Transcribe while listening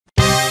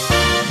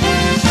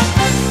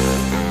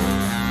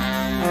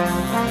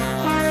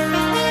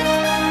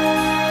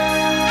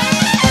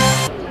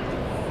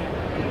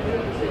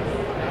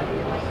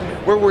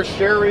We're with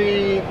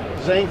Sherry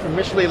Zhang from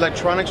Michelin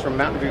Electronics from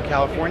Mountain View,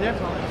 California,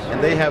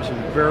 and they have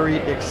some very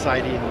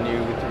exciting new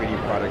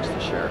 3D products to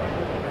share.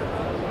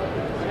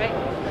 Right.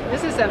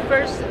 This is the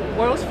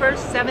world's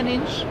first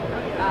 7-inch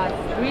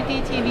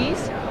 3D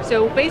TVs.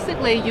 So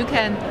basically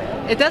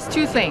it does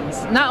two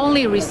things. Not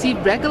only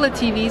receive regular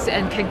TVs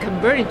and can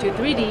convert into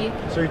 3D.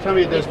 So you're telling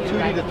me it does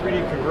 2D to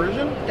 3D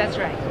conversion? That's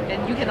right.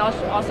 And you can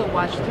also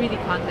watch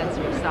 3D contents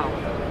yourself.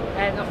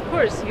 And of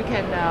course, you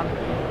can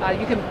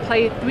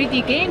play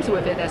 3D games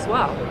with it as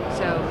well.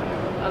 So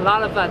a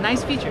lot of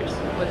nice features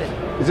with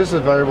it. Is this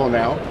available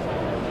now?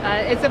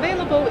 It's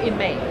available in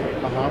May.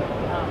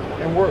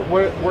 And where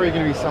are you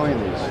going to be selling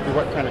these? Through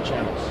what kind of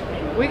channels?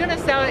 We're going to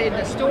sell it in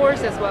the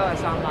stores as well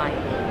as online.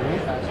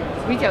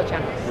 Retail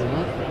channels.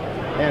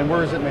 And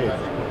where is it made?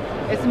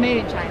 It's made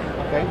in China.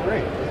 Okay,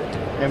 great.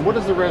 And what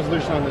is the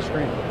resolution on the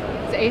screen?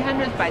 It's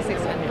 800 by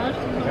 600.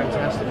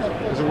 Fantastic.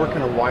 Does it work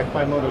in a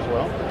Wi-Fi mode as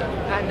well?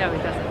 No, it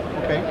doesn't.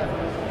 Okay.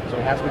 So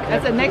it has to be connected.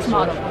 That's the next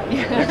model.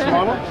 Next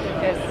model?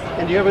 Yes.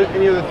 And do you have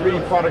any other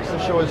 3D products to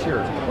show us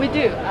here? We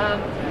do.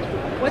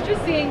 What you're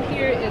seeing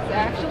here is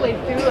actually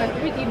through a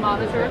 3D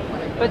monitor,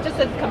 but just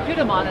a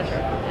computer monitor.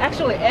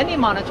 Actually, any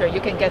monitor you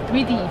can get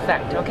 3D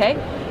effect, okay?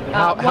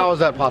 How is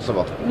that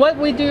possible? What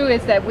we do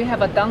is that we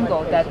have a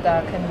dongle that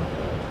can,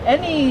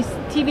 any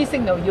TV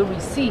signal you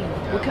receive,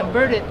 we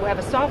convert it, we have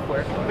a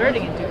software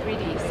converting into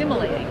 3D,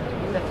 simulating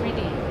the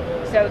 3D,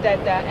 so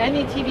that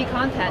any TV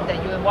content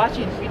that you watch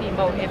in 3D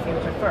mode if you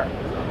prefer.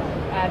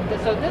 And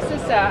so this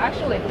is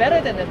actually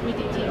better than the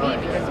 3D TV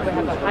because we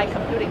have a high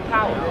computing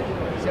power,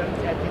 so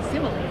it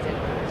simulates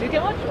it. So you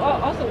can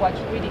also watch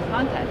 3D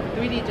content.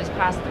 3D just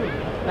pass through,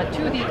 but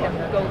 2D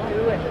can go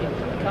through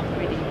and become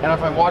 3D. And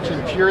if I'm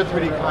watching pure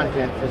 3D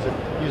content, is it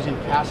using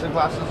passive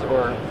glasses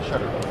or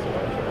shutter?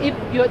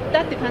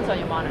 That depends on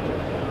your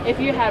monitor. If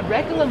you have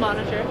regular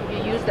monitor,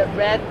 you use the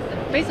red,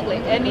 basically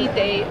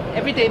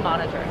everyday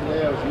monitor.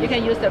 You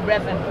can use the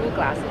red and blue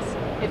glasses.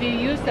 If you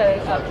use the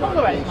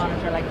polarized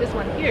monitor, like this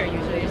one here,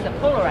 usually use the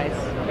polarized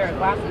pair of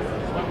glasses,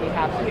 what we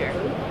have here.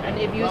 And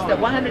if you use the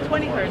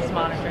 120 Hertz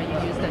monitor,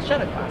 you use the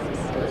shutter glasses.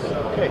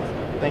 Okay,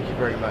 thank you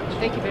very much.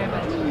 Thank you very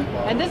much.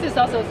 And this is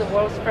also the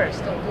world's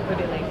first, we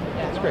believe.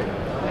 That's great.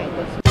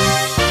 Right.